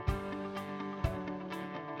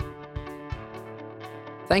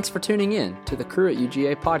Thanks for tuning in to the Cru at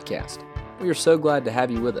UGA podcast. We are so glad to have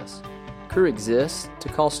you with us. Cru exists to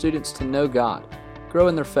call students to know God, grow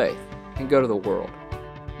in their faith, and go to the world.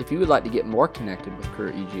 If you would like to get more connected with Cru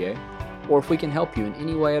at UGA, or if we can help you in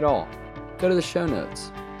any way at all, go to the show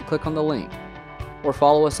notes and click on the link, or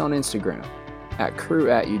follow us on Instagram at Cru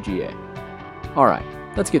at UGA. All right,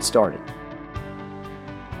 let's get started.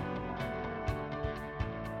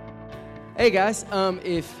 Hey guys,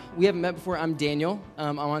 if we haven't met before, I'm Daniel.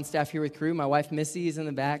 I'm on staff here with Cru. My wife Missy is in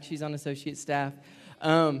the back. She's on associate staff.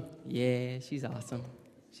 Yeah, she's awesome.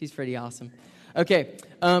 She's pretty awesome. Okay,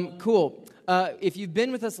 cool. If you've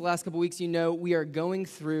been with us the last couple weeks, you know we are going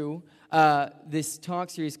through this talk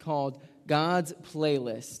series called God's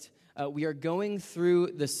Playlist. We are going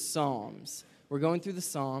through the Psalms. We're going through the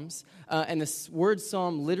Psalms, and the word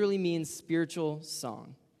psalm literally means spiritual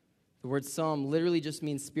song. The word psalm literally just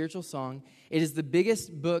means spiritual song. It is the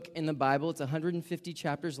biggest book in the Bible. It's 150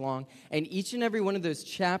 chapters long, and each and every one of those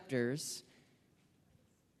chapters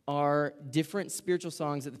are different spiritual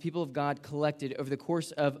songs that the people of God collected over the course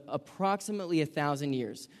of approximately 1,000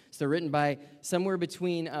 years. So they're written by somewhere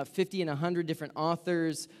between 50 and 100 different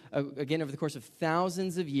authors, again, over the course of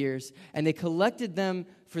thousands of years, and they collected them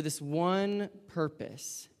for this one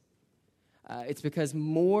purpose. It's because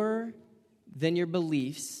more than your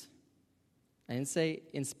beliefs, I didn't say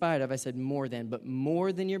in spite of, I said more than, but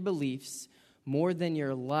more than your beliefs, more than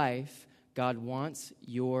your life, God wants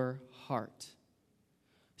your heart.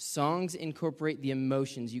 Songs incorporate the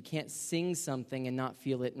emotions. You can't sing something and not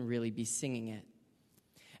feel it and really be singing it.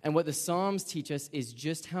 And what the Psalms teach us is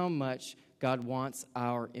just how much God wants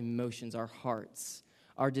our emotions, our hearts,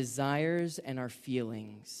 our desires and our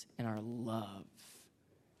feelings and our love.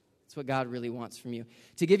 That's what God really wants from you.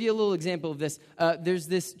 To give you a little example of this, there's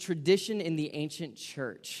this tradition in the ancient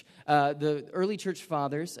church. The early church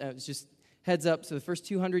fathers, it was just heads up, so the first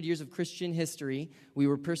 200 years of Christian history, we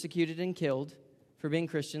were persecuted and killed for being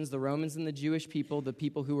Christians. The Romans and the Jewish people, the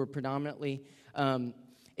people who were predominantly in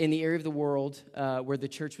the area of the world where the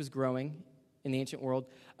church was growing in the ancient world,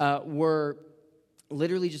 were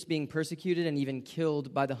literally just being persecuted and even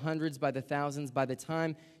killed by the hundreds, by the thousands. By the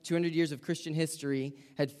time 200 years of Christian history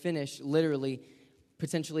had finished, literally,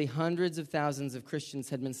 potentially hundreds of thousands of Christians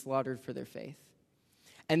had been slaughtered for their faith.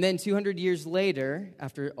 And then 200 years later,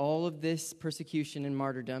 after all of this persecution and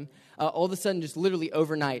martyrdom, all of a sudden, just literally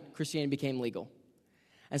overnight, Christianity became legal.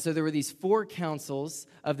 And so there were these 4 councils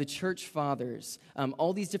of the church fathers,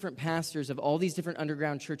 all these different pastors of all these different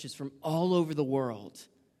underground churches from all over the world.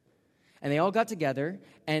 And they all got together,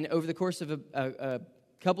 and over the course of a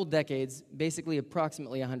couple decades, basically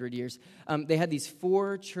approximately 100 years, they had these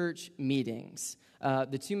 4 church meetings.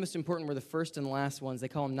 The 2 most important were the first and last ones. They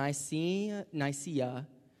call them Nicaea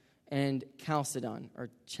and Chalcedon,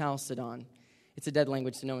 or Chalcedon. It's a dead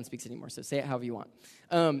language, so no one speaks anymore, so say it however you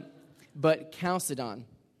want. But Chalcedon.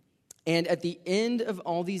 And at the end of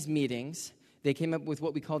all these meetings, they came up with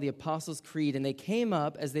what we call the Apostles' Creed, and they came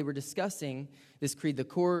up as they were discussing this creed, the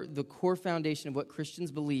core foundation of what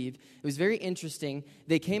Christians believe. It was very interesting.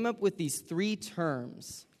 They came up with these 3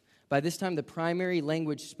 terms. By this time, the primary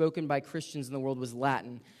language spoken by Christians in the world was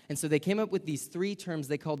Latin. And so they came up with these 3 terms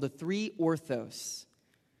they called the 3 orthos.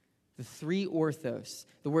 The 3 orthos.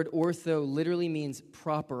 The word ortho literally means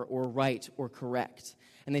proper or right or correct.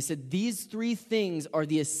 And they said these 3 things are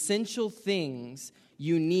the essential things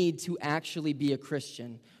you need to actually be a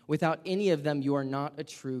Christian. Without any of them, you are not a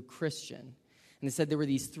true Christian. And they said there were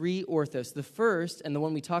these 3 orthos. The first, and the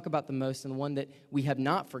one we talk about the most, and the one that we have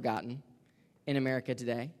not forgotten in America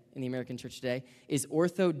today, in the American church today, is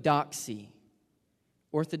orthodoxy.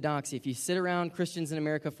 Orthodoxy. If you sit around Christians in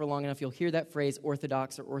America for long enough, you'll hear that phrase,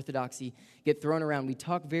 orthodox or orthodoxy, get thrown around. We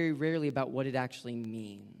talk very rarely about what it actually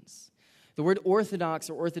means. The word orthodox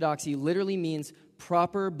or orthodoxy literally means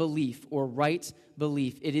proper belief or right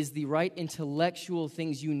belief. It is the right intellectual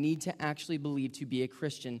things you need to actually believe to be a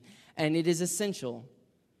Christian. And it is essential.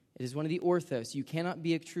 It is one of the orthos. You cannot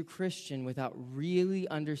be a true Christian without really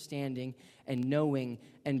understanding and knowing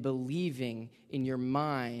and believing in your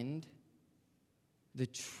mind the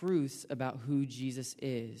truths about who Jesus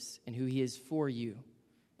is and who he is for you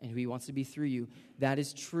and who he wants to be through you. That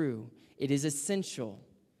is true. It is essential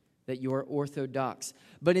that you are orthodox.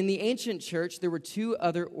 But in the ancient church, there were 2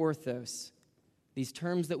 other orthos, these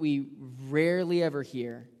terms that we rarely ever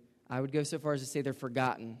hear. I would go so far as to say they're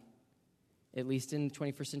forgotten. At least in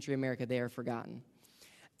 21st century America, they are forgotten.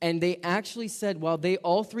 And they actually said, while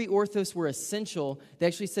all 3 orthos were essential, they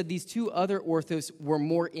actually said these 2 other orthos were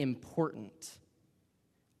more important.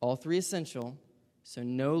 All 3 essential, so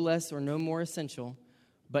no less or no more essential,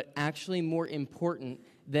 but actually more important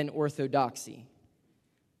than orthodoxy.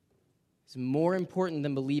 is more important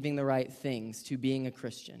than believing the right things to being a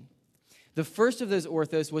Christian. The first of those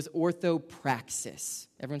orthos was orthopraxis.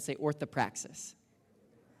 Everyone say orthopraxis.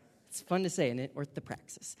 It's fun to say, isn't it?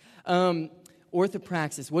 Orthopraxis.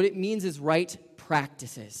 Orthopraxis, what it means is right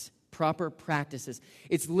practices, proper practices.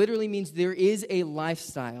 It literally means there is a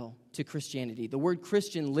lifestyle to Christianity. The word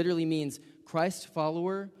Christian literally means Christ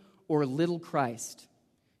follower or little Christ,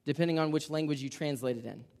 depending on which language you translate it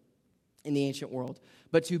in the ancient world.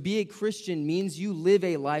 But to be a Christian means you live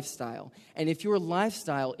a lifestyle. And if your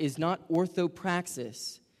lifestyle is not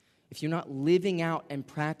orthopraxis, if you're not living out and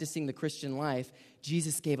practicing the Christian life,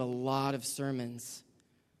 Jesus gave a lot of sermons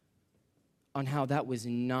on how that was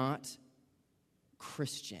not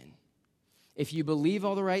Christian. If you believe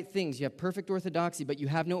all the right things, you have perfect orthodoxy, but you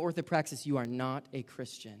have no orthopraxis, you are not a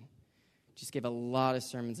Christian. Jesus gave a lot of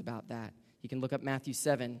sermons about that. You can look up Matthew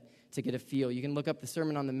 7 to get a feel. You can look up the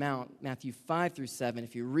Sermon on the Mount, Matthew 5 through 7,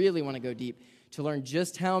 if you really want to go deep, to learn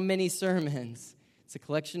just how many sermons. It's a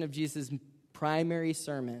collection of Jesus' primary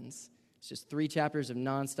sermons. It's just 3 chapters of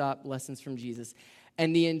nonstop lessons from Jesus.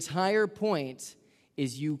 And the entire point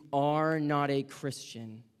is you are not a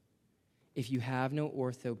Christian if you have no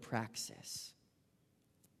orthopraxis.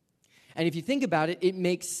 And if you think about it, it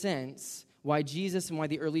makes sense why Jesus and why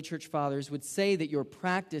the early church fathers would say that your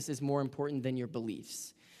practice is more important than your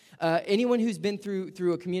beliefs. Anyone who's been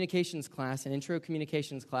through a communications class, an intro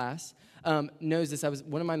communications class, knows this. I was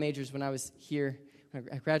one of my majors when I was here.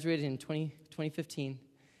 I graduated in 2015.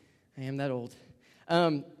 I am that old.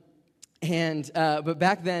 But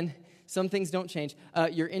back then, some things don't change.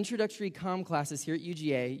 Your introductory comm classes here at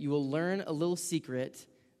UGA, you will learn a little secret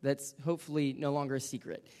that's hopefully no longer a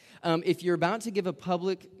secret. If you're about to give a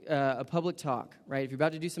public talk, right? If you're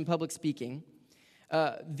about to do some public speaking,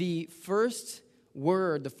 the first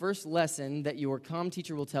word, the first lesson that your comm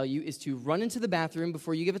teacher will tell you is to run into the bathroom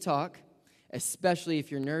before you give a talk, especially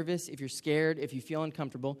if you're nervous, if you're scared, if you feel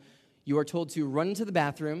uncomfortable. You are told to run into the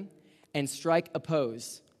bathroom and strike a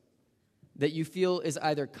pose that you feel is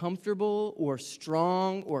either comfortable or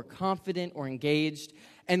strong or confident or engaged.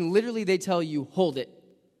 And literally they tell you, hold it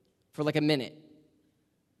for like a minute.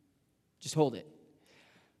 Just hold it.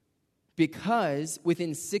 Because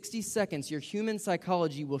within 60 seconds, your human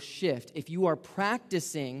psychology will shift. If you are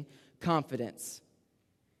practicing confidence,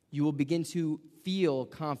 you will begin to feel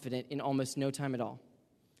confident in almost no time at all.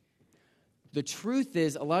 The truth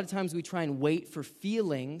is, a lot of times we try and wait for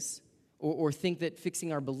feelings or think that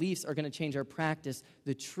fixing our beliefs are going to change our practice.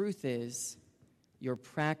 The truth is, your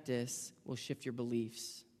practice will shift your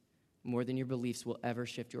beliefs more than your beliefs will ever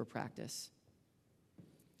shift your practice.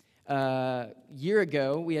 Year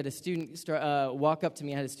ago, we had a student walk up to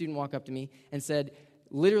me. I had a student walk up to me and said,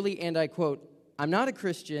 literally, and I quote, "I'm not a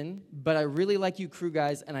Christian, but I really like you crew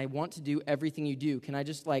guys, and I want to do everything you do. Can I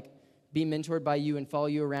just, be mentored by you and follow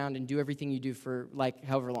you around and do everything you do for,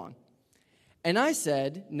 however long?" And I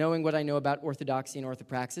said, knowing what I know about orthodoxy and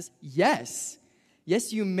orthopraxis, yes.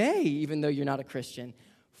 Yes, you may, even though you're not a Christian.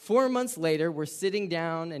 4 months later, we're sitting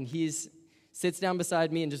down, and he sits down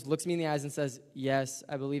beside me and just looks me in the eyes and says, "Yes,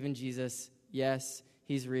 I believe in Jesus. Yes,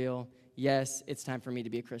 he's real. Yes, it's time for me to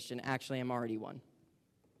be a Christian. Actually, I'm already one."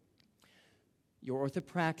 Your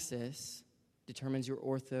orthopraxis determines your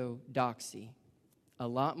orthodoxy. A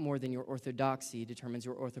lot more than your orthodoxy determines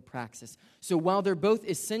your orthopraxis. So while they're both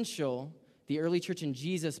essential, the early church and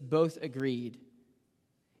Jesus both agreed.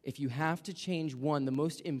 If you have to change one, the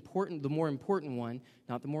more important one,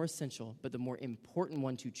 not the more essential, but the more important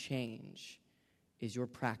one to change is your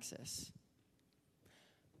praxis.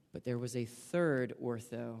 But there was a third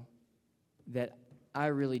ortho that I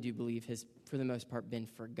really do believe has, for the most part, been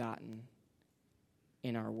forgotten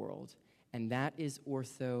in our world, and that is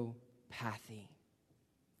orthopathy.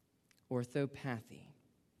 Orthopathy.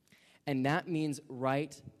 And that means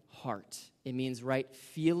right heart. It means right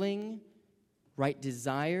feeling, right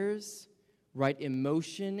desires, right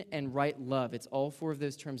emotion, and right love. It's all 4 of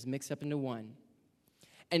those terms mixed up into one.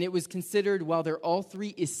 And it was considered, while they're all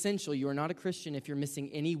 3 essential, you are not a Christian if you're missing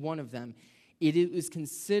any one of them, it was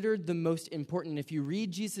considered the most important. If you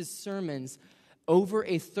read Jesus' sermons, over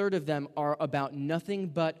a third of them are about nothing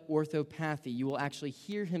but orthopathy. You will actually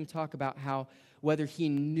hear him talk about how whether he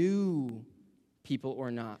knew people or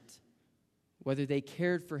not, whether they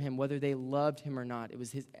cared for him, whether they loved him or not. It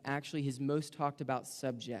was actually his most talked about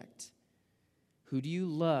subject. Who do you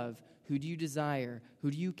love? Who do you desire?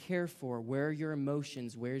 Who do you care for? Where are your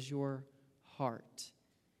emotions? Where's your heart?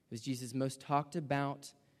 It was Jesus' most talked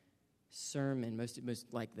about sermon. Most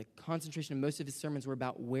the concentration of most of his sermons were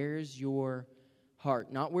about where's your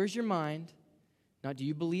heart? Not where's your mind? Not do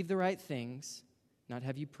you believe the right things? Not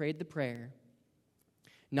have you prayed the prayer?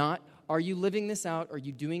 Not, are you living this out? Are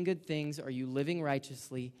you doing good things? Are you living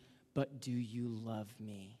righteously? But do you love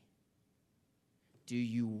me? Do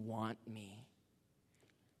you want me?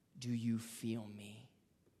 Do you feel me?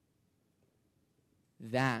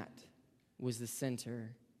 That was the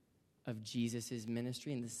center of Jesus'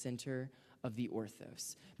 ministry and the center of the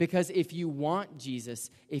orthos. Because if you want Jesus,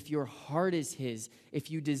 if your heart is his, if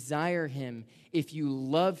you desire him, if you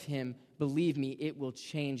love him, believe me, it will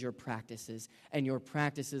change your practices, and your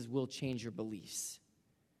practices will change your beliefs.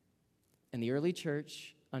 And the early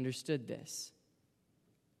church understood this.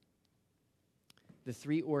 The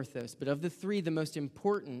three orthos. But of the three, the most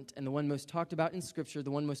important and the one most talked about in Scripture,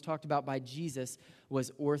 the one most talked about by Jesus,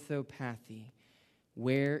 was orthopathy.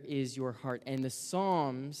 Where is your heart? And the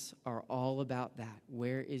Psalms are all about that.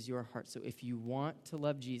 Where is your heart? So if you want to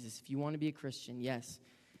love Jesus, if you want to be a Christian, yes,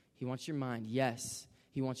 he wants your mind. Yes,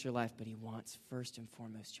 he wants your life, but he wants first and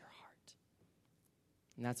foremost your heart.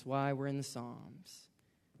 And that's why we're in the Psalms.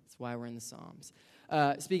 That's why we're in the Psalms.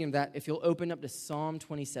 Speaking of that, if you'll open up to Psalm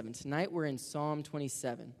 27. Tonight we're in Psalm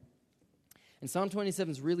 27. And Psalm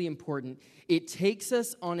 27 is really important. It takes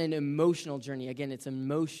us on an emotional journey. Again, it's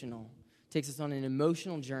emotional. It takes us on an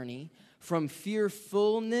emotional journey from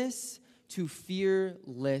fearfulness to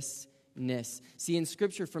fearlessness. See, in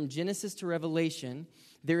Scripture, from Genesis to Revelation,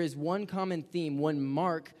 there is one common theme, one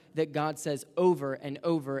mark that God says over and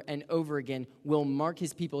over and over again will mark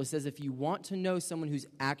his people. He says, if you want to know someone who's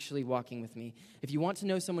actually walking with me, if you want to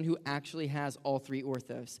know someone who actually has all three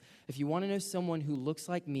orthos, if you want to know someone who looks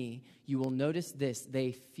like me, you will notice this: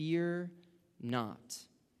 they fear not.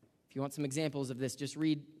 If you want some examples of this, just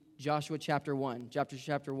read Joshua chapter 1.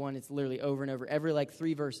 Chapter 1, it's literally over and over, every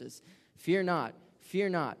 3 verses. Fear not, fear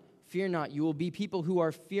not, fear not. You will be people who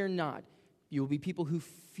are fear not. You will be people who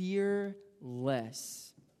fear less.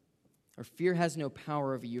 Or fear has no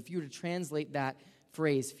power over you. If you were to translate that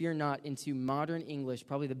phrase, fear not, into modern English,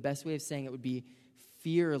 probably the best way of saying it would be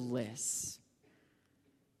fearless.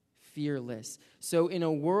 Fearless. So in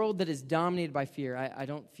a world that is dominated by fear, I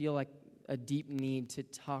don't feel like a deep need to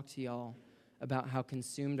talk to y'all about how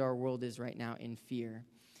consumed our world is right now in fear.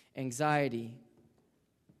 Anxiety,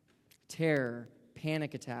 terror,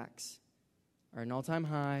 panic attacks are an all-time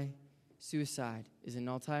high. Suicide is an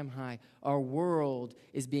all-time high. Our world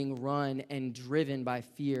is being run and driven by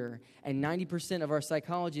fear. And 90% of our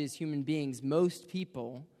psychology as human beings, most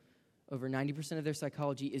people, over 90% of their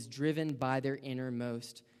psychology is driven by their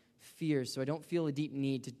innermost fears. So I don't feel a deep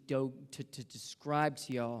need to describe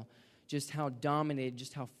to y'all just how dominated,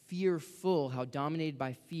 just how fearful, how dominated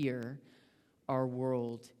by fear our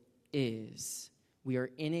world is. We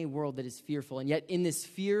are in a world that is fearful. And yet in this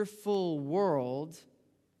fearful world,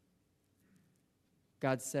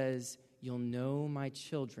 God says, you'll know my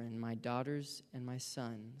children, my daughters and my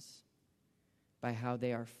sons, by how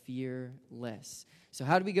they are fearless. So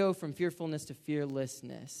how do we go from fearfulness to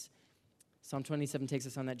fearlessness? Psalm 27 takes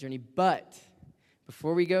us on that journey. But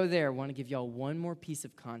before we go there, I want to give y'all one more piece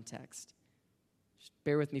of context. Just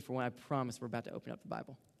bear with me for one. I promise we're about to open up the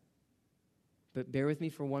Bible. But bear with me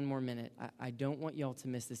for one more minute. I don't want y'all to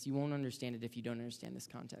miss this. You won't understand it if you don't understand this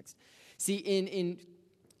context. See, in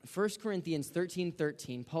 1 Corinthians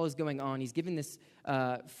 13:13, Paul is going on. He's giving this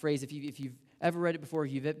phrase. If you've ever read it before,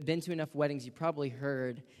 if you've been to enough weddings, you probably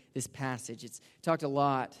heard this passage. It's talked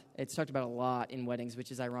about a lot in weddings,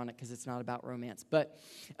 which is ironic because it's not about romance. But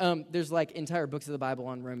there's entire books of the Bible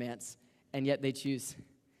on romance, and yet they choose.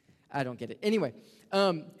 I don't get it. Anyway,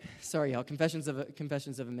 sorry, y'all. Confessions of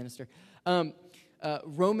a minister. Sorry,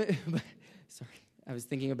 I was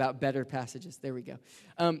thinking about better passages. There we go.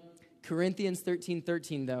 Corinthians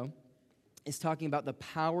 13:13, though, is talking about the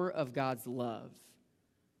power of God's love.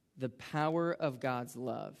 The power of God's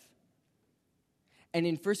love. And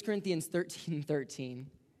in 1 Corinthians 13:13,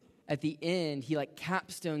 at the end, he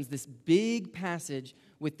capstones this big passage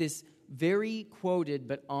with this very quoted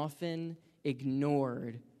but often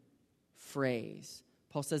ignored phrase.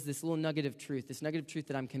 Paul says this little nugget of truth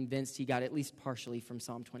that I'm convinced he got at least partially from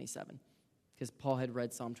Psalm 27, because Paul had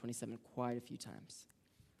read Psalm 27 quite a few times.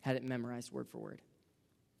 Had it memorized word for word.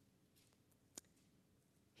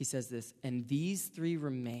 He says this, and these three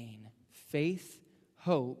remain, faith,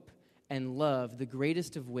 hope, and love, the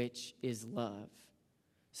greatest of which is love.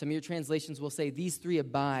 Some of your translations will say these three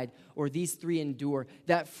abide or these three endure.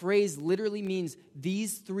 That phrase literally means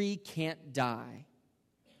these three can't die.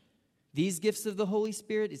 These gifts of the Holy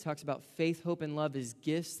Spirit, he talks about faith, hope, and love as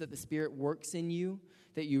gifts that the Spirit works in you,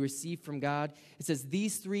 that you receive from God. It says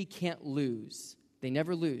these three can't lose. They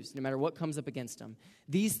never lose, no matter what comes up against them.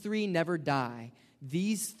 These three never die.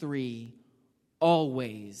 These three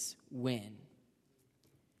always win.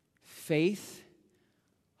 Faith,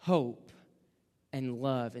 hope, and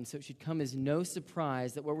love. And so it should come as no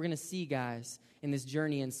surprise that what we're going to see, guys, in this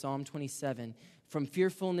journey in Psalm 27, from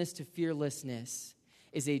fearfulness to fearlessness,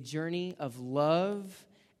 is a journey of love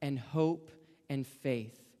and hope and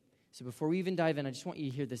faith. So before we even dive in, I just want you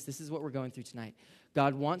to hear this. This is what we're going through tonight.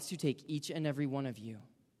 God wants to take each and every one of you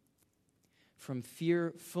from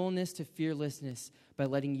fearfulness to fearlessness by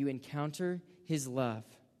letting you encounter his love,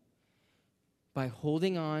 by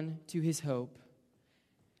holding on to his hope,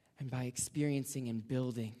 and by experiencing and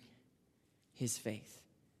building his faith.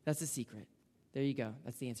 That's the secret. There you go.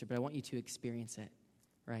 That's the answer. But I want you to experience it,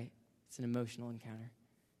 right? It's an emotional encounter.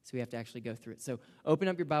 So we have to actually go through it. So open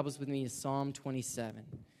up your Bibles with me to Psalm 27.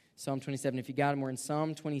 Psalm 27. If you got them, we're in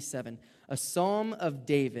Psalm 27. A psalm of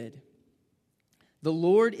David. The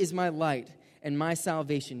Lord is my light and my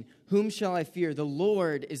salvation. Whom shall I fear? The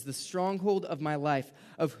Lord is the stronghold of my life.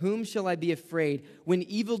 Of whom shall I be afraid? When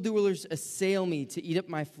evildoers assail me to eat up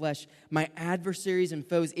my flesh, my adversaries and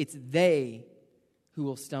foes, it's they who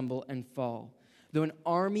will stumble and fall. Though an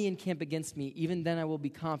army encamp against me, even then I will be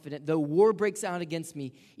confident. Though war breaks out against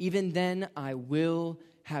me, even then I will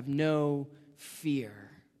have no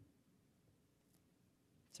fear.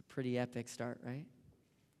 It's a pretty epic start, right?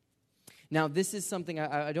 Now, this is something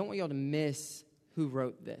I don't want y'all to miss who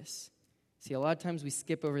wrote this. See, a lot of times we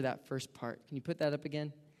skip over that first part. Can you put that up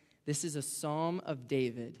again? This is a Psalm of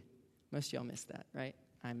David. Most of y'all missed that, right?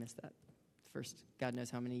 I missed that. First, God knows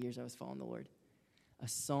how many years I was following the Lord. A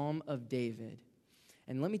Psalm of David.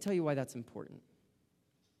 And let me tell you why that's important.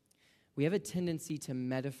 We have a tendency to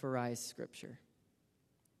metaphorize Scripture.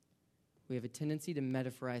 We have a tendency to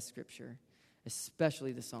metaphorize Scripture,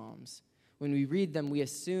 especially the Psalms. When we read them, we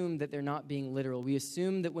assume that they're not being literal. We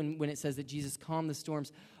assume that when it says that Jesus calmed the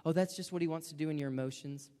storms, oh, that's just what he wants to do in your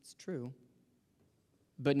emotions. It's true.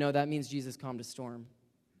 But no, that means Jesus calmed a storm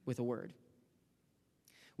with a word.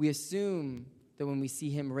 We assume that when we see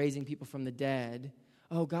him raising people from the dead,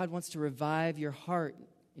 oh, God wants to revive your heart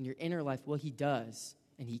and your inner life. Well, he does,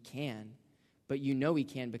 and he can. But you know he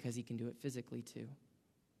can because he can do it physically too.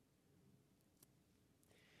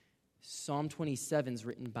 Psalm 27 is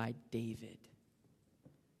written by David.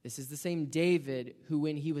 This is the same David who,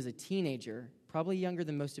 when he was a teenager, probably younger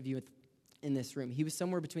than most of you in this room, he was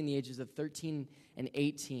somewhere between the ages of 13 and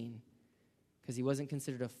 18 because he wasn't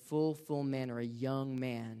considered a full man or a young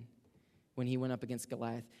man when he went up against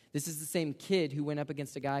Goliath. This is the same kid who went up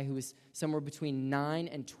against a guy who was somewhere between 9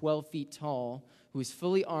 and 12 feet tall, who was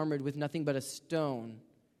fully armored with nothing but a stone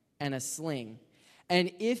and a sling.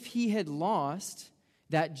 And if he had lost,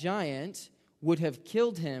 that giant would have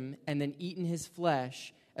killed him and then eaten his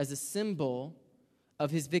flesh as a symbol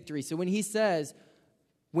of his victory. So when he says,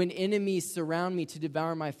 when enemies surround me to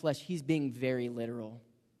devour my flesh, he's being very literal.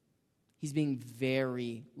 He's being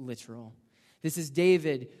very literal. This is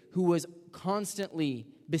David who was constantly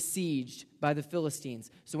besieged by the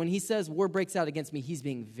Philistines. So when he says war breaks out against me, he's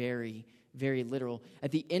being very, very literal.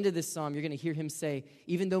 At the end of this psalm, you're going to hear him say,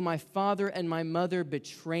 even though my father and my mother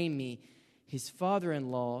betray me, his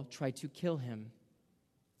father-in-law tried to kill him.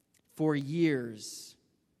 For years,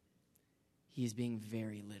 he is being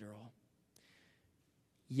very literal.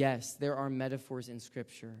 Yes, there are metaphors in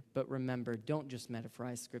Scripture, but remember, don't just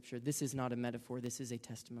metaphorize Scripture. This is not a metaphor. This is a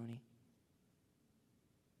testimony.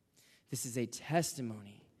 This is a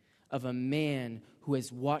testimony of a man who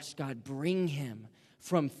has watched God bring him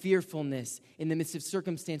from fearfulness in the midst of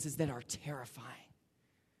circumstances that are terrifying.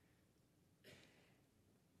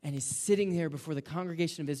 And is sitting there before the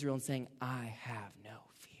congregation of Israel and saying, I have no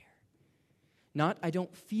fear. Not, I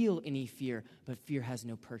don't feel any fear, but fear has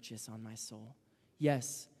no purchase on my soul.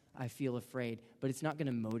 Yes, I feel afraid, but it's not going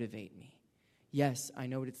to motivate me. Yes, I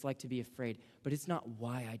know what it's like to be afraid, but it's not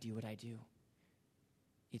why I do what I do.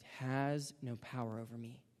 It has no power over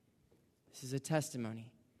me. This is a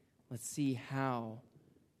testimony. Let's see how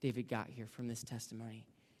David got here from this testimony.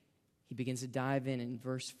 He begins to dive in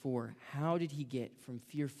verse 4. How did he get from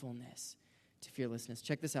fearfulness to fearlessness?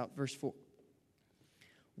 Check this out, verse 4.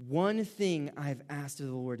 One thing I've asked of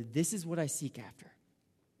the Lord, this is what I seek after,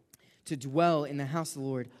 to dwell in the house of the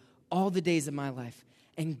Lord all the days of my life,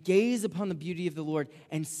 and gaze upon the beauty of the Lord,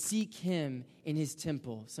 and seek him in his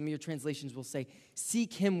temple. Some of your translations will say,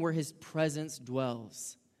 seek him where his presence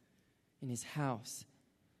dwells, in his house.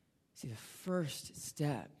 See, the first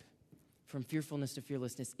step from fearfulness to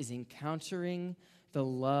fearlessness is encountering the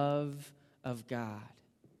love of God.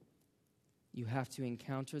 You have to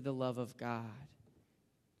encounter the love of God.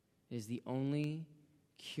 It is the only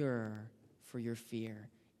cure for your fear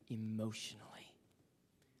emotionally.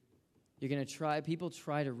 You're going to people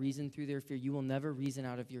try to reason through their fear. You will never reason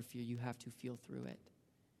out of your fear. You have to feel through it.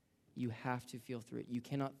 You have to feel through it. You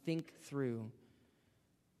cannot think through.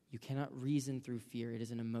 You cannot reason through fear. It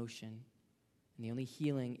is an emotion. And the only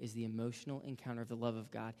healing is the emotional encounter of the love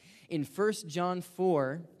of God. In 1 John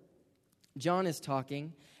 4, John is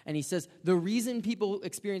talking, and he says, the reason people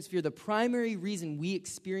experience fear, the primary reason we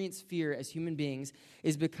experience fear as human beings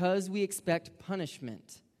is because we expect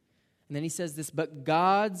punishment. And then he says this, but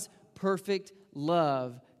God's perfect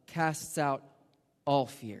love casts out all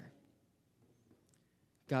fear.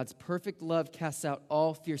 God's perfect love casts out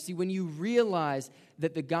all fear. See, when you realize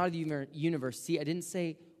that the God of the universe, see, I didn't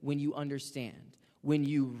say when you understand, when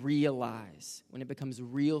you realize, when it becomes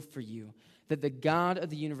real for you, that the God of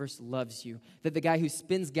the universe loves you, that the guy who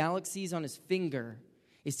spins galaxies on his finger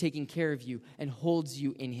is taking care of you and holds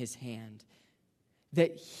you in his hand,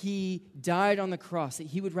 that he died on the cross, that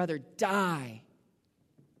he would rather die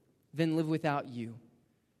than live without you.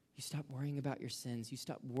 You stop worrying about your sins. You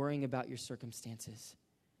stop worrying about your circumstances.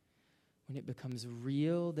 When it becomes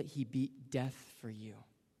real that he beat death for you,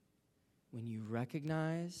 when you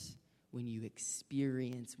recognize, when you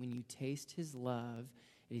experience, when you taste his love,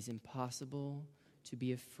 it is impossible to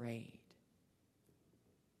be afraid.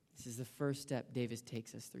 This is the first step David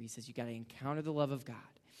takes us through. He says you got to encounter the love of God.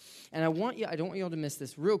 And I don't want you all to miss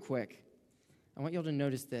this real quick. I want you all to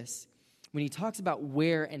notice this. When he talks about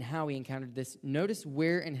where and how he encountered this, notice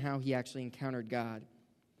where and how he actually encountered God.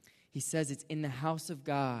 He says it's in the house of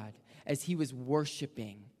God as he was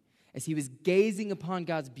worshiping, as he was gazing upon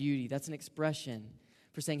God's beauty. That's an expression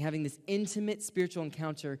for saying having this intimate spiritual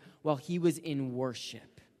encounter while he was in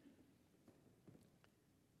worship.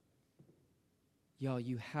 Y'all,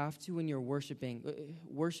 you have to, when you're worshiping,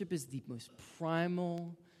 worship is the most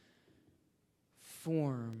primal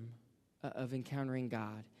form of encountering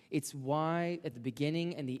God. It's why at the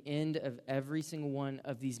beginning and the end of every single one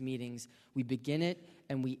of these meetings, we begin it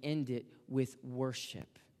and we end it with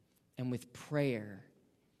worship and with prayer.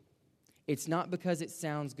 It's not because it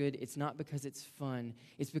sounds good. It's not because it's fun.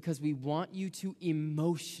 It's because we want you to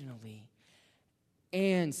emotionally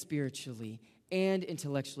and spiritually and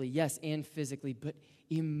intellectually, yes, and physically, but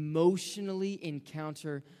emotionally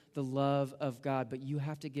encounter the love of God. But you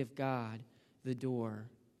have to give God the door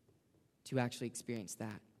to actually experience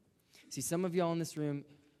that. See, some of y'all in this room,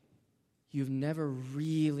 you've never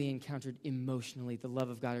really encountered emotionally the love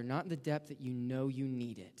of God, or not in the depth that you know you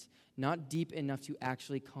need it, not deep enough to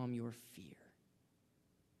actually calm your fear.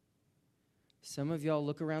 Some of y'all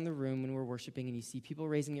look around the room when we're worshiping and you see people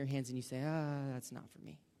raising their hands and you say, that's not for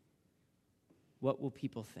me. What will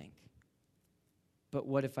people think? But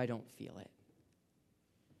what if I don't feel it?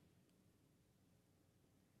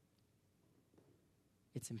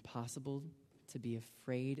 It's impossible to be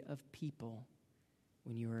afraid of people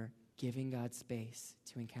when you are giving God space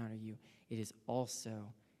to encounter you. It is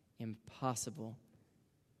also impossible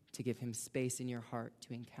to give him space in your heart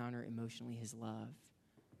to encounter emotionally his love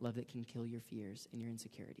that can kill your fears and your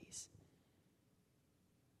insecurities,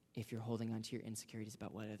 if you're holding on to your insecurities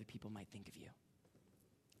about what other people might think of you.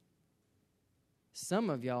 Some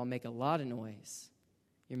of y'all make a lot of noise.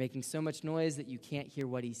 You're making so much noise that you can't hear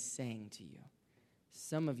what he's saying to you.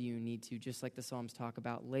 Some of you need to, just like the Psalms talk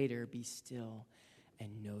about later, be still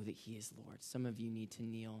and know that he is Lord. Some of you need to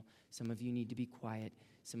kneel. Some of you need to be quiet.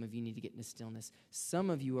 Some of you need to get into stillness. Some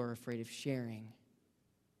of you are afraid of sharing.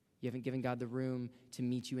 You haven't given God the room to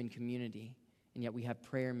meet you in community, and yet we have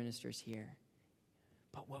prayer ministers here.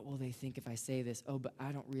 But what will they think if I say this? Oh, but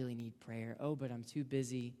I don't really need prayer. Oh, but I'm too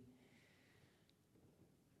busy.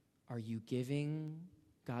 Are you giving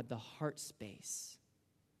God the heart space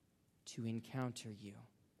to encounter you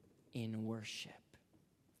in worship?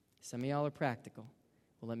 Some of y'all are practical.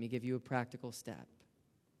 Well, let me give you a practical step.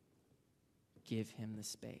 Give him the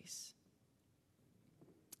space.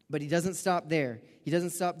 But he doesn't stop there.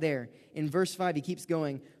 In verse 5, he keeps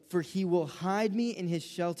going. For he will hide me in his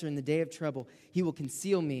shelter in the day of trouble. He will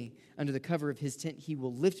conceal me under the cover of his tent. He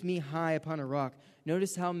will lift me high upon a rock.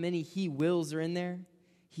 Notice how many he wills are in there.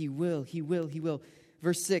 He will.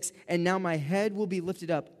 Verse 6, and now my head will be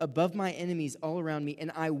lifted up above my enemies all around me,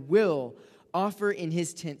 and I will offer in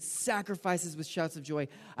his tent sacrifices with shouts of joy.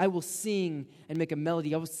 I will sing and make a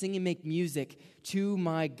melody. I will sing and make music to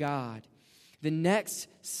my God. The next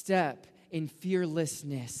step in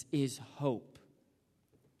fearlessness is hope.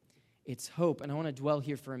 It's hope. And I want to dwell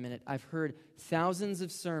here for a minute. I've heard thousands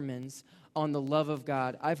of sermons on the love of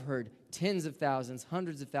God. I've heard tens of thousands,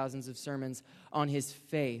 hundreds of thousands of sermons on his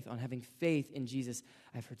faith, on having faith in Jesus.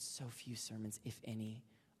 I've heard so few sermons, if any,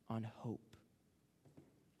 on hope,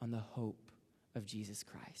 on the hope of Jesus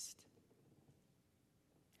Christ.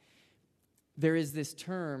 There is this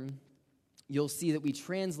term you'll see that we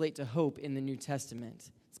translate to hope in the New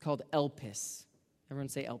Testament. It's called elpis. Everyone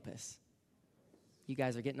say elpis. You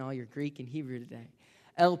guys are getting all your Greek and Hebrew today.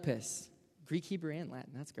 Elpis. Greek, Hebrew, and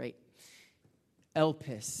Latin. That's great.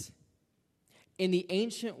 Elpis. In the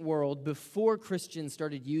ancient world, before Christians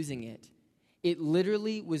started using it, it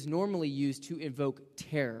literally was normally used to evoke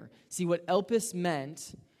terror. See, what elpis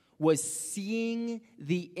meant was seeing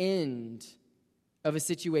the end of a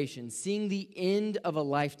situation, seeing the end of a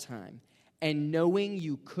lifetime, and knowing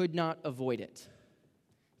you could not avoid it.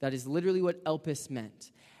 That is literally what elpis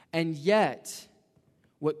meant. And yet,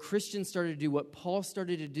 what Christians started to do, what Paul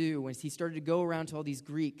started to do when he started to go around to all these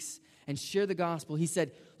Greeks and share the gospel, he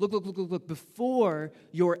said, look, before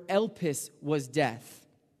your elpis was death.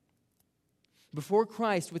 Before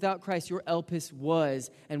Christ, without Christ, your elpis was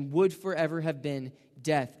and would forever have been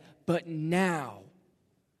death. But now,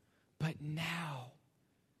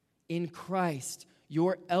 in Christ,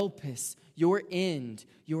 your elpis, your end,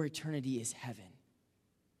 your eternity is heaven.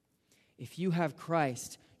 If you have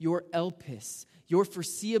Christ, your elpis, your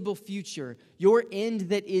foreseeable future, your end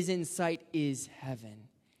that is in sight is heaven.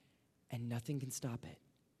 And nothing can stop it.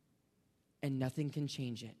 And nothing can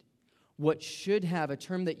change it. What should have, a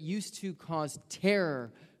term that used to cause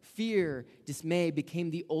terror, fear, dismay,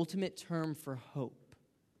 became the ultimate term for hope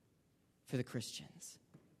for the Christians.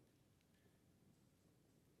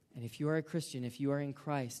 And if you are a Christian, if you are in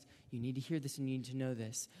Christ, you need to hear this and you need to know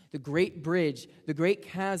this. The great bridge, the great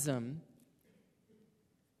chasm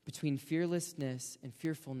between fearlessness and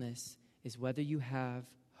fearfulness is whether you have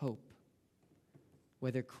hope.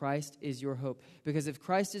 Whether Christ is your hope. Because if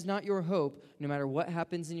Christ is not your hope, no matter what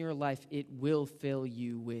happens in your life, it will fill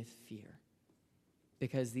you with fear.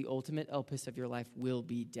 Because the ultimate elpis of your life will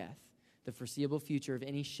be death. The foreseeable future of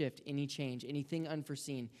any shift, any change, anything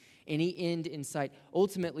unforeseen, any end in sight.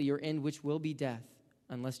 Ultimately, your end, which will be death,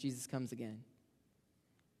 unless Jesus comes again,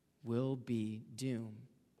 will be doom.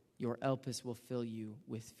 Your elpis will fill you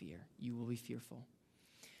with fear. You will be fearful.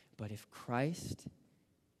 But if Christ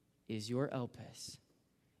is your elpis,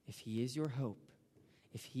 if he is your hope,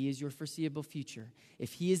 if he is your foreseeable future,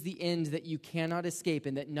 if he is the end that you cannot escape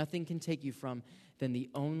and that nothing can take you from, then the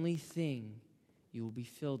only thing you will be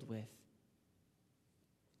filled with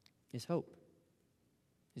is hope,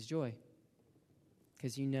 is joy.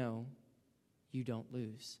 Because you know you don't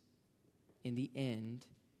lose. In the end,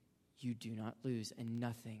 you do not lose, and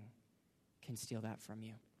nothing can steal that from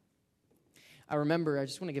you. I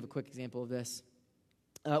just want to give a quick example of this.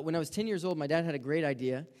 When I was 10 years old, my dad had a great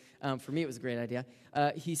idea. For me, it was a great idea.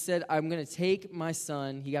 He said, I'm going to take my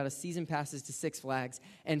son. He got a season passes to Six Flags.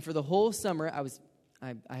 And for the whole summer,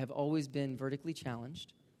 I have always been vertically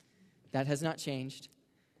challenged. That has not changed.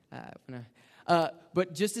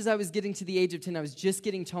 But just as I was getting to the age of 10, I was just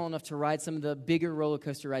getting tall enough to ride some of the bigger roller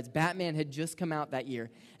coaster rides. Batman had just come out that year.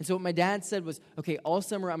 And so what my dad said was, okay, all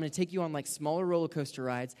summer I'm going to take you on like smaller roller coaster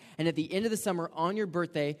rides. And at the end of the summer, on your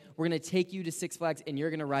birthday, we're going to take you to Six Flags and you're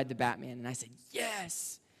going to ride the Batman. And I said,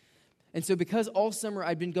 yes. And so because all summer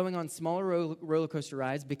I'd been going on smaller roller coaster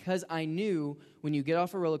rides, because I knew when you get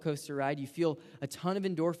off a roller coaster ride, you feel a ton of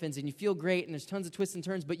endorphins and you feel great and there's tons of twists and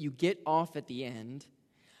turns, but you get off at the end,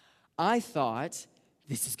 I thought,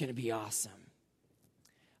 this is going to be awesome.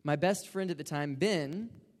 My best friend at the time, Ben,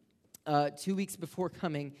 2 weeks before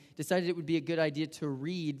coming, decided it would be a good idea to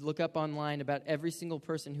look up online about every single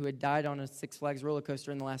person who had died on a Six Flags roller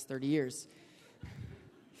coaster in the last 30 years.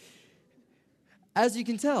 As you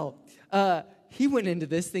can tell, he went into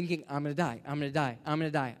this thinking, I'm going to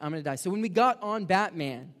die. So when we got on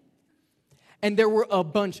Batman, and there were a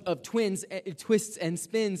bunch of twists and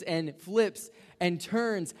spins and flips and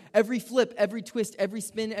turns. Every flip, every twist, every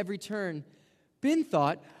spin, every turn. Ben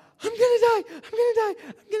thought, I'm going to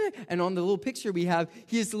die. And on the little picture we have,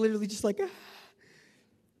 he is literally just like, ah.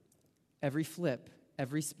 Every flip,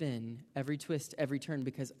 every spin, every twist, every turn,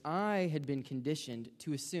 because I had been conditioned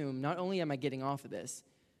to assume not only am I getting off of this,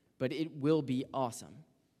 but it will be awesome.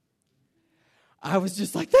 I was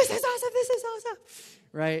just like, this is awesome,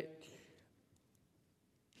 right?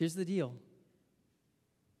 Here's the deal.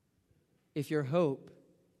 If your hope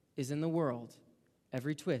is in the world,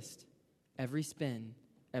 every twist, every spin,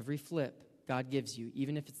 every flip God gives you,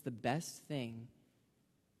 even if it's the best thing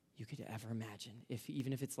you could ever imagine,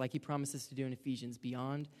 even if it's like he promises to do in Ephesians,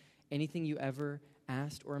 beyond anything you ever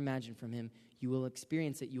asked or imagined from him, you will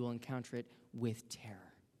experience it, you will encounter it with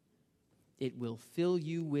terror. It will fill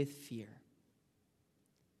you with fear.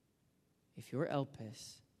 If your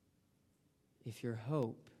elpis, if your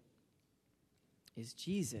hope is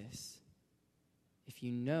Jesus, if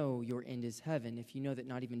you know your end is heaven, if you know that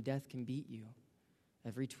not even death can beat you,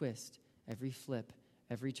 every twist, every flip,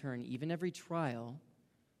 every turn, even every trial,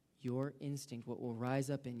 your instinct, what will rise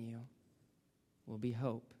up in you, will be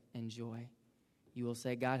hope and joy. You will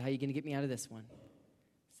say, God, how are you going to get me out of this one?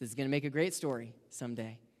 This is going to make a great story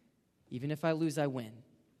someday. Even if I lose, I win.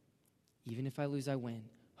 Even if I lose, I win.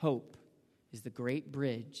 Hope is the great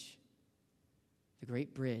bridge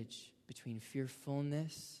between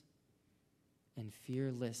fearfulness and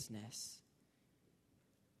fearlessness.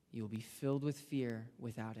 You will be filled with fear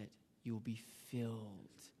without it. You will be filled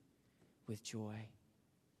with joy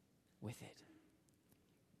with it.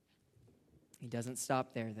 He doesn't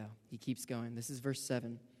stop there, though. He keeps going. This is verse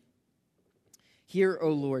 7. Hear, O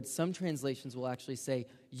Lord. Some translations will actually say,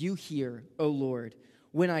 you hear, O Lord.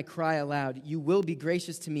 When I cry aloud, you will be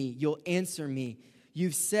gracious to me. You'll answer me.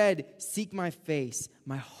 You've said, seek my face.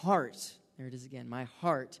 My heart, there it is again, my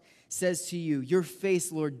heart says to you, your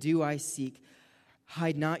face, Lord, do I seek.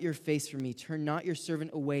 Hide not your face from me. Turn not your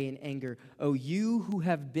servant away in anger. O you who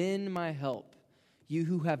have been my help, you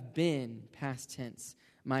who have been, past tense,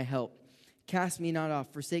 my help. Cast me not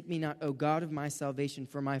off, forsake me not, O God of my salvation.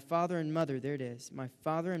 For my father and mother, there it is, my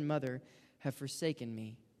father and mother have forsaken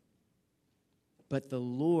me. But the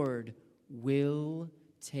Lord will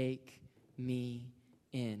take me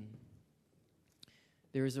in.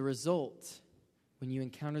 There is a result when you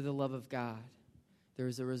encounter the love of God. There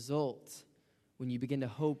is a result when you begin to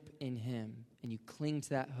hope in Him and you cling to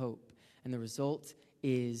that hope. And the result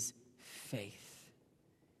is faith,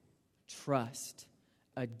 trust,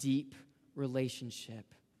 a deep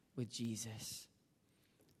relationship with Jesus.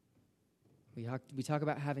 We talk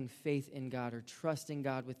about having faith in God or trusting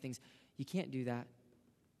God with things. You can't do that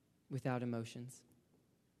without emotions.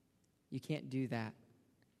 You can't do that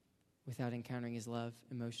without encountering His love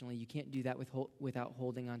emotionally. You can't do that without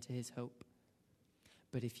holding on to His hope.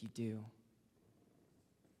 But if you do,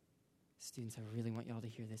 students, I really want y'all to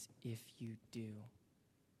hear this. If you do,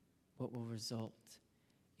 what will result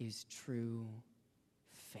is true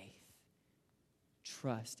faith,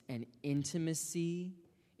 trust, and intimacy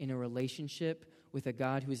in a relationship with a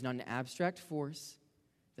God who is not an abstract force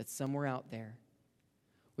that's somewhere out there,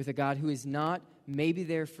 with a God who is not maybe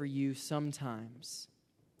there for you sometimes,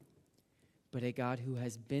 but a God who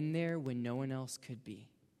has been there when no one else could be,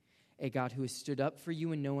 a God who has stood up for you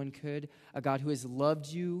when no one could, a God who has loved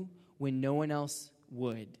you when no one else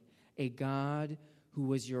would, a God who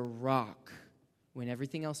was your rock when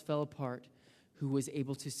everything else fell apart, who was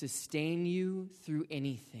able to sustain you through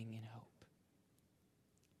anything in hope.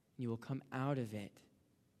 You will come out of it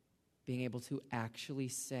being able to actually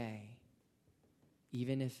say,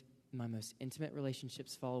 even if my most intimate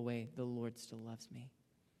relationships fall away, the Lord still loves me.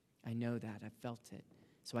 I know that. I've felt it.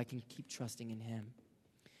 So I can keep trusting in Him.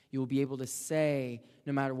 You will be able to say,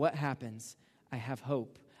 no matter what happens, I have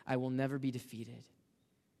hope. I will never be defeated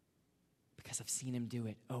because I've seen Him do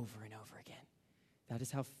it over and over again. That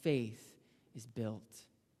is how faith is built.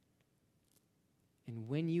 And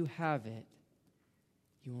when you have it,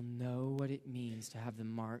 you will know what it means to have the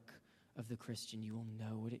mark of the Christian. You will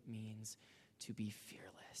know what it means to be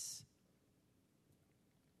fearless.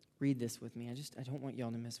 Read this with me. I don't want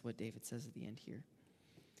y'all to miss what David says at the end here.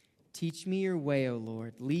 Teach me your way, O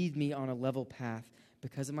Lord. Lead me on a level path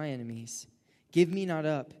because of my enemies. Give me not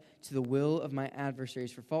up to the will of my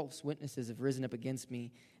adversaries, for false witnesses have risen up against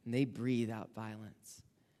me, and they breathe out violence.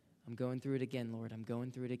 I'm going through it again, Lord. I'm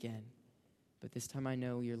going through it again. But this time I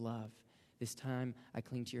know your love. This time I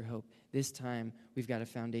cling to your hope. This time we've got a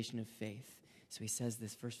foundation of faith. So he says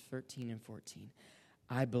this, verse 13 and 14.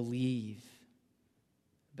 I believe.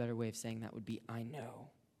 A better way of saying that would be I know.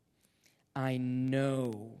 I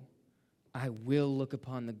know I will look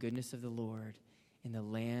upon the goodness of the Lord in the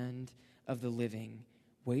land of the living.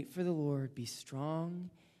 Wait for the Lord, be strong,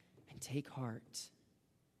 and take heart.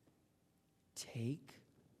 Take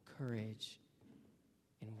courage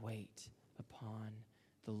and wait upon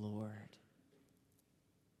the Lord.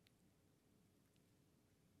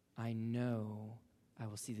 I know I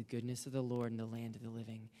will see the goodness of the Lord in the land of the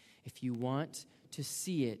living. If you want to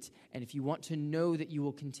see it, and if you want to know that you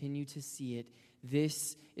will continue to see it,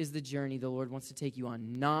 this is the journey the Lord wants to take you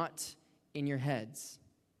on, not in your heads,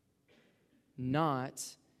 not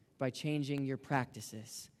by changing your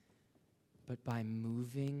practices, but by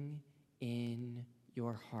moving in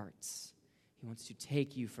your hearts. He wants to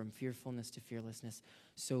take you from fearfulness to fearlessness.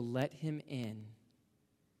 So let Him in.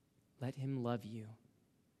 Let Him love you.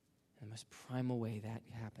 And the most primal way that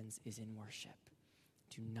happens is in worship.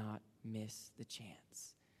 Do not miss the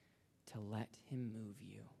chance to let Him move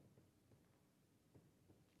you.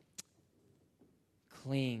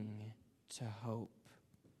 Cling to hope.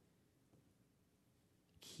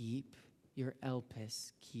 Keep your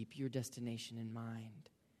elpis, keep your destination in mind.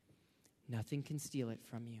 Nothing can steal it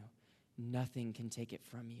from you. Nothing can take it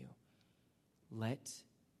from you. Let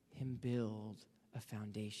him build a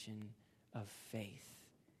foundation of faith.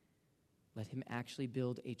 Let him actually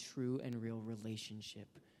build a true and real relationship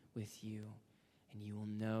with you, and you will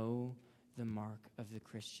know the mark of the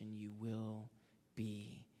Christian. You will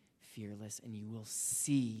be fearless, and you will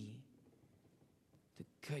see the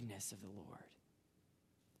goodness of the Lord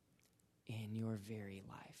in your very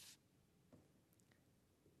life.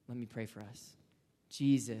 Let me pray for us.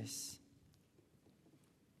 Jesus,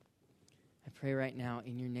 I pray right now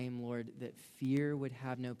in your name, Lord, that fear would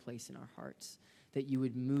have no place in our hearts, that you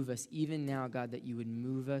would move us, even now, God, that you would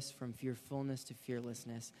move us from fearfulness to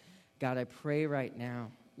fearlessness. God, I pray right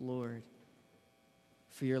now, Lord,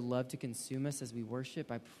 for your love to consume us as we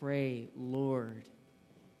worship. I pray, Lord,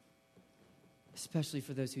 especially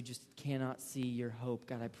for those who just cannot see your hope.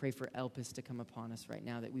 God, I pray for Elpis to come upon us right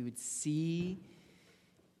now, that we would see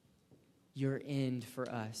your end for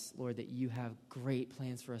us, Lord, that you have great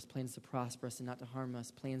plans for us, plans to prosper us and not to harm us,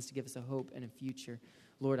 plans to give us a hope and a future.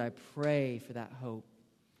 Lord, I pray for that hope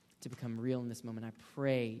to become real in this moment. I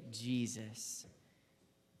pray, Jesus,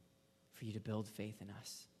 for you to build faith in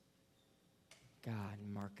us. God,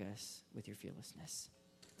 mark us with your fearlessness.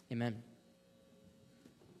 Amen.